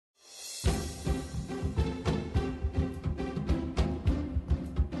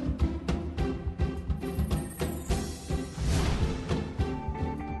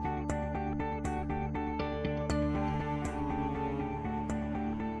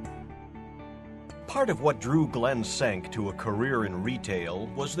Part of what drew Glen Senk to a career in retail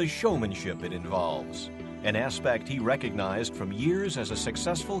was the showmanship it involves, an aspect he recognized from years as a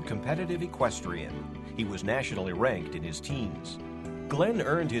successful competitive equestrian. He was nationally ranked in his teens. Glen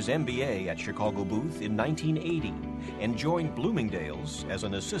earned his MBA at Chicago Booth in 1980 and joined Bloomingdale's as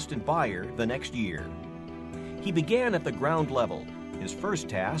an assistant buyer the next year. He began at the ground level, his first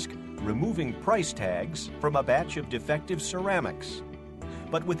task removing price tags from a batch of defective ceramics.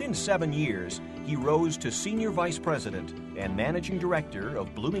 But within 7 years, he rose to Senior Vice President and Managing Director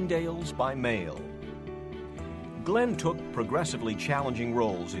of Bloomingdale's by mail. Glen took progressively challenging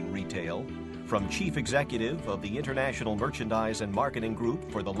roles in retail, from Chief Executive of the International Merchandise and Marketing Group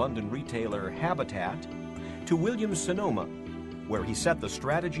for the London retailer Habitat, to Williams-Sonoma, where he set the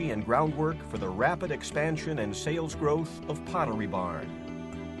strategy and groundwork for the rapid expansion and sales growth of Pottery Barn.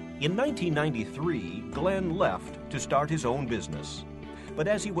 In 1993, Glen left to start his own business. But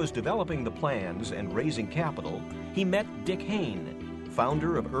as he was developing the plans and raising capital, he met Dick Hayne,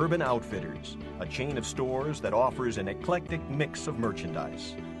 founder of Urban Outfitters, a chain of stores that offers an eclectic mix of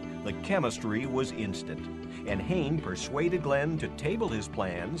merchandise. The chemistry was instant, and Hayne persuaded Glen to table his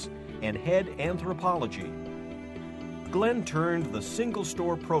plans and head Anthropology. Glen turned the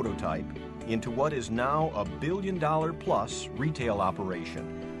single-store prototype into what is now a billion-dollar-plus retail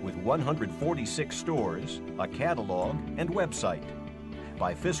operation with 146 stores, a catalog, and website.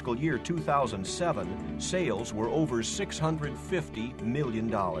 By fiscal year 2007, sales were over $650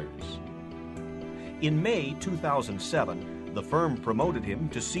 million. In May 2007, the firm promoted him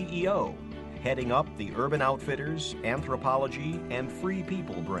to CEO, heading up the Urban Outfitters, Anthropology, and Free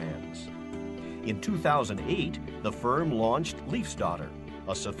People brands. In 2008, the firm launched Leafsdaughter,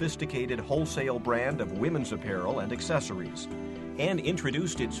 a sophisticated wholesale brand of women's apparel and accessories, and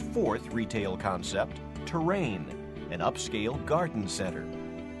introduced its fourth retail concept, Terrain, an upscale garden center.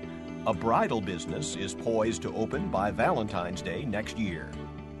 A bridal business is poised to open by Valentine's Day next year.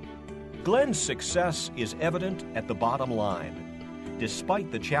 Glen's success is evident at the bottom line.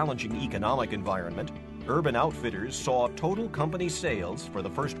 Despite the challenging economic environment, Urban Outfitters saw total company sales for the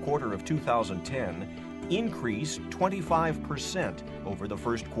first quarter of 2010 increase 25% over the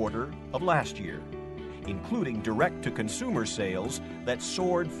first quarter of last year, including direct-to-consumer sales that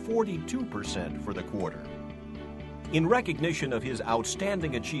soared 42% for the quarter. In recognition of his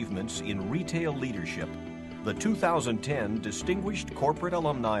outstanding achievements in retail leadership, the 2010 Distinguished Corporate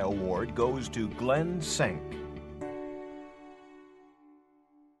Alumni Award goes to Glen Senk.